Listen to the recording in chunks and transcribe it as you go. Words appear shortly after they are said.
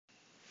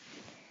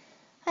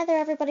Hi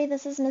there everybody,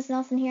 this is Ms.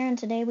 Nelson here, and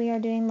today we are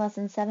doing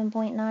Lesson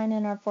 7.9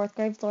 in our 4th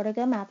grade Florida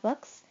Go math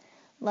books.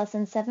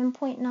 Lesson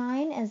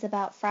 7.9 is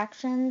about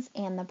fractions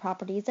and the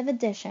properties of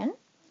addition.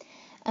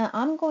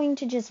 I'm going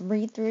to just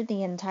read through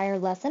the entire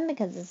lesson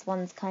because this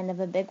one's kind of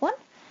a big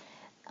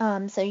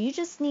one. So you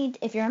just need,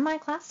 if you're in my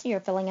class,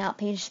 you're filling out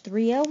page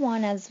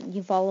 301 as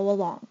you follow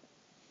along.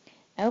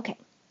 Okay,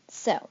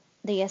 so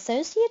the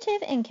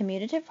associative and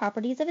commutative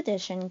properties of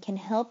addition can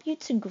help you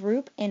to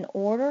group and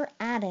order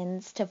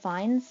addends to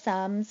find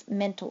sums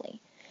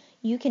mentally.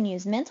 You can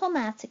use mental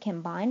math to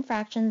combine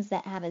fractions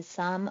that have a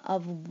sum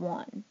of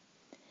 1.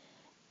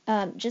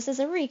 Just as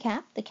a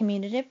recap, the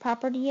commutative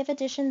property of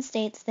addition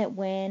states that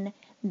when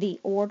the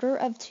order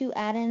of two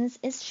addends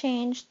is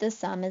changed, the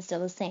sum is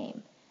still the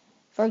same.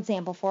 For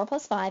example, 4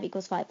 plus 5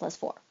 equals 5 plus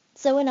 4.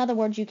 So in other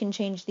words, you can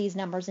change these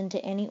numbers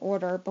into any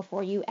order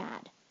before you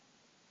add.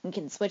 You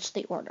can switch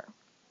the order.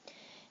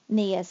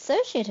 The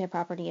associative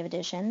property of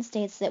addition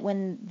states that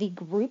when the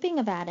grouping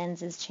of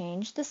addends is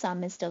changed, the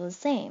sum is still the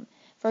same.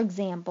 For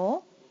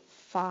example,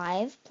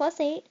 5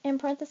 plus 8 in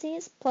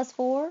parentheses plus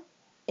 4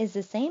 is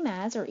the same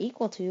as or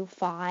equal to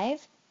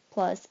 5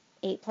 plus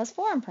 8 plus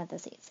 4 in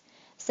parentheses.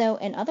 So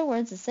in other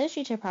words,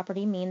 associative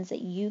property means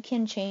that you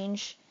can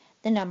change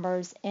the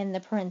numbers in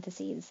the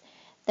parentheses.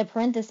 The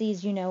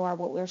parentheses, you know, are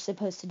what we're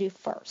supposed to do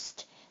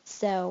first.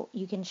 So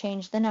you can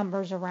change the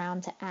numbers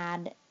around to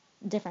add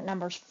different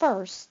numbers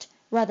first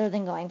rather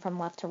than going from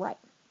left to right.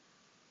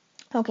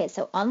 Okay,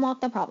 so unlock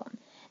the problem.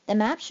 The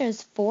map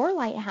shows 4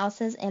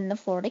 lighthouses in the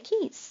Florida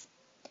Keys,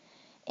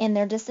 and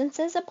their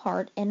distances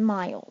apart in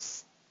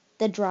miles.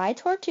 The Dry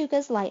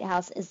Tortugas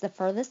Lighthouse is the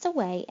furthest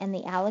away, and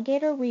the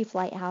Alligator Reef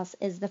Lighthouse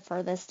is the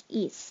furthest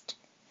east.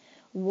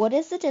 What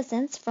is the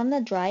distance from the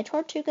Dry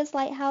Tortugas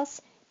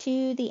Lighthouse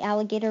to the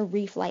Alligator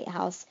Reef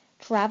Lighthouse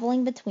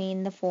traveling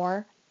between the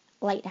 4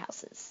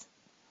 lighthouses?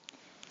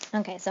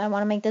 Okay, so I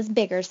want to make this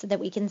bigger so that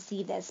we can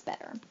see this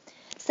better.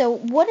 So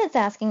what it's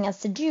asking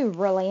us to do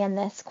really in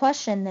this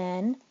question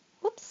then,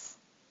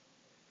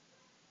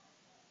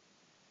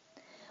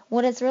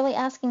 what it's really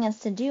asking us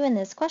to do in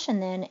this question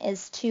then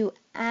is to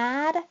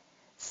add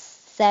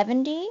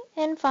 70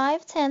 and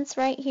 5/10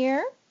 right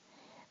here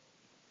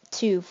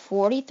to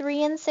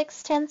 43 and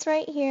 6/10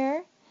 right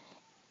here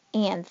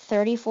and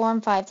 34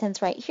 and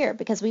 5/10 right here,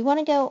 because we want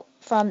to go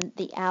from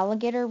the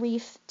Alligator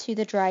Reef to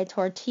the Dry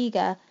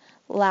Tortuga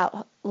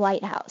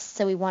Lighthouse.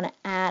 So we want to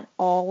add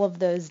all of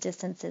those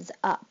distances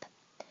up.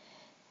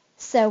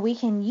 So we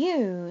can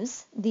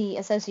use the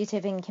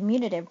associative and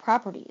commutative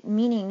property,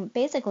 meaning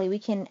basically we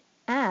can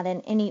add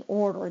in any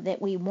order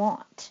that we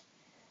want.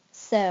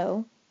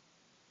 So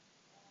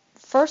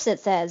first it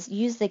says,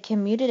 use the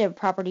commutative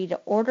property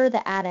to order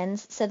the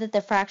addends so that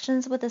the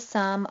fractions with a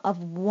sum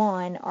of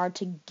 1 are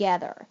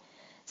together.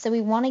 So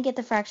we want to get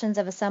the fractions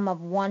of a sum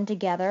of 1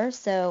 together,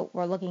 so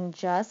we're looking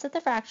just at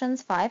the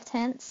fractions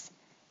 5/10,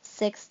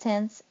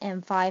 6/10,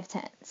 and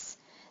 5/10.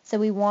 So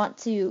we want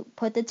to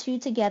put the two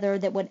together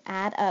that would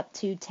add up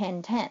to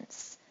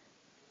 10/10.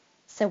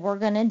 So we're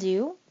going to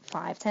do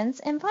 5/10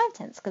 and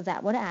 5/10 because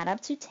that would add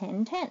up to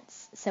 10/10.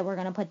 So we're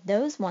going to put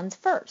those ones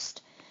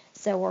first.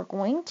 So we're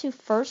going to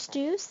first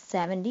do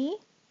 70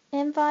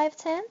 and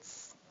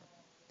 5/10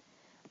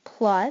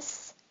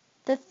 plus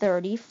the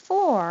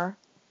 34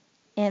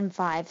 and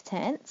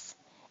 5/10.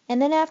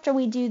 And then after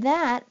we do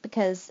that,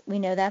 because we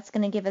know that's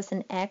going to give us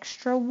an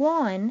extra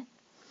 1,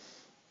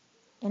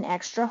 an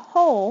extra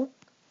whole,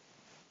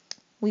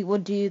 we will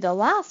do the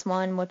last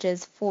one, which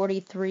is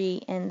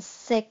 43 and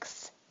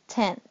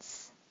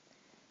 6/10.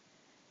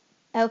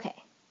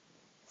 Okay,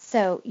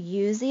 so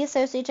use the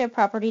associative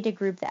property to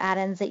group the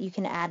addends that you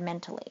can add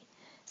mentally.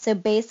 So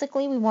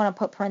basically we want to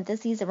put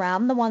parentheses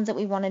around the ones that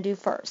we want to do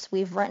first.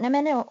 We've written them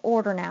in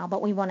order now,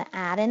 but we want to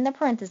add in the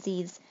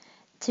parentheses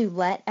to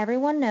let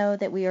everyone know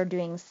that we are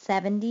doing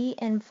 70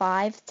 and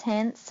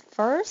 5/10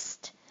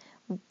 first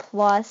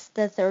plus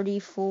the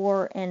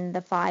 34 and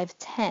the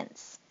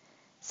 5/10.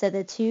 So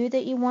the two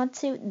that you want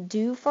to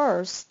do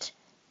first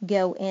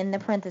go in the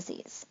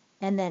parentheses.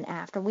 And then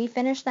after we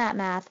finish that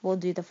math, we'll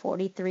do the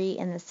 43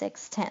 and the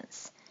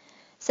 6/10.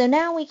 So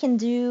now we can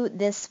do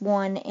this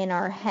one in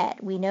our head.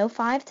 We know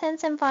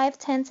 5/10 and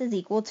 5/10 is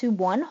equal to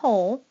 1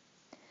 whole.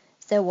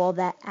 So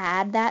we'll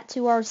add that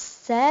to our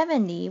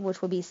 70,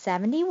 which will be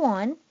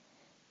 71.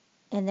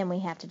 And then we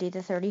have to do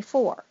the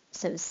 34.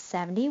 So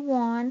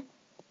 71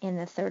 and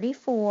the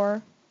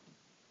 34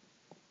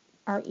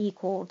 are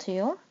equal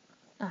to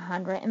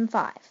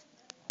 105.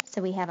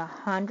 So we have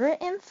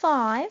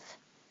 105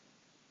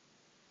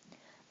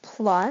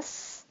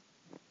 plus,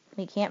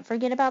 we can't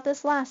forget about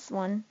this last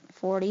one,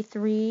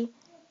 43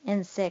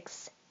 and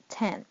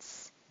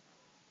 6/10.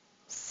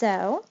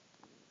 So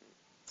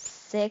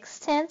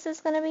 6/10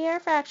 is going to be our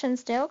fraction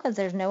still because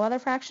there's no other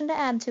fraction to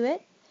add to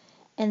it.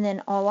 And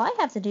then all I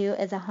have to do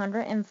is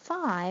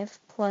 105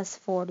 plus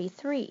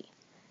 43.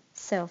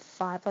 So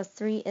 5 plus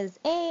 3 is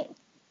 8,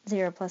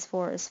 0 plus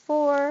 4 is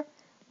 4,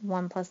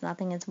 1 plus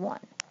nothing is 1.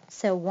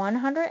 So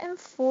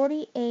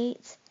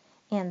 148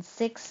 and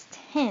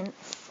 6/10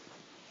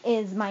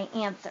 is my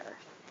answer.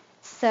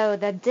 So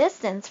the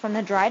distance from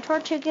the Dry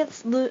Tortuga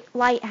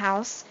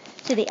Lighthouse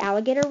to the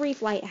Alligator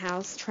Reef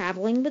Lighthouse,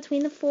 traveling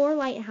between the 4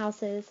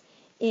 lighthouses,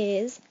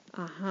 is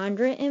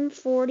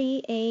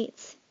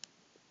 148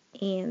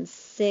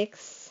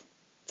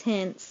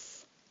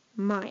 6/10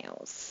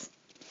 miles.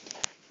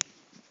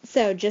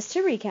 So just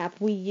to recap,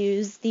 we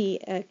use the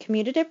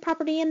commutative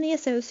property and the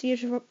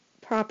associative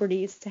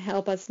properties to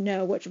help us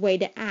know which way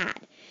to add.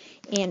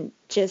 And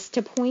just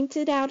to point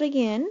it out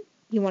again,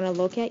 you want to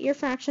look at your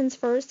fractions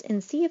first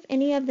and see if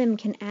any of them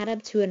can add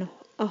up to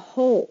a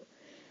whole.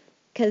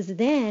 Because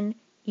then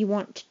you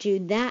want to do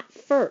that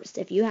first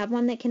if you have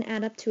one that can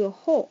add up to a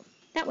whole.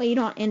 That way you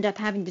don't end up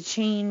having to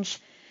change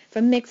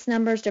from mixed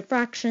numbers to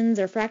fractions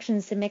or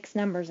fractions to mixed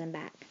numbers and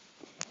back.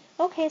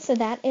 Okay, so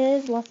that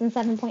is lesson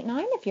 7.9.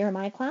 If you're in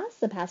my class,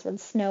 the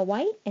password's Snow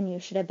White, and you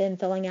should have been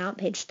filling out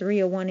page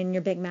 301 in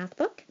your big math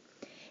book.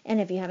 And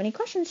if you have any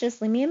questions,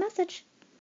 just leave me a message.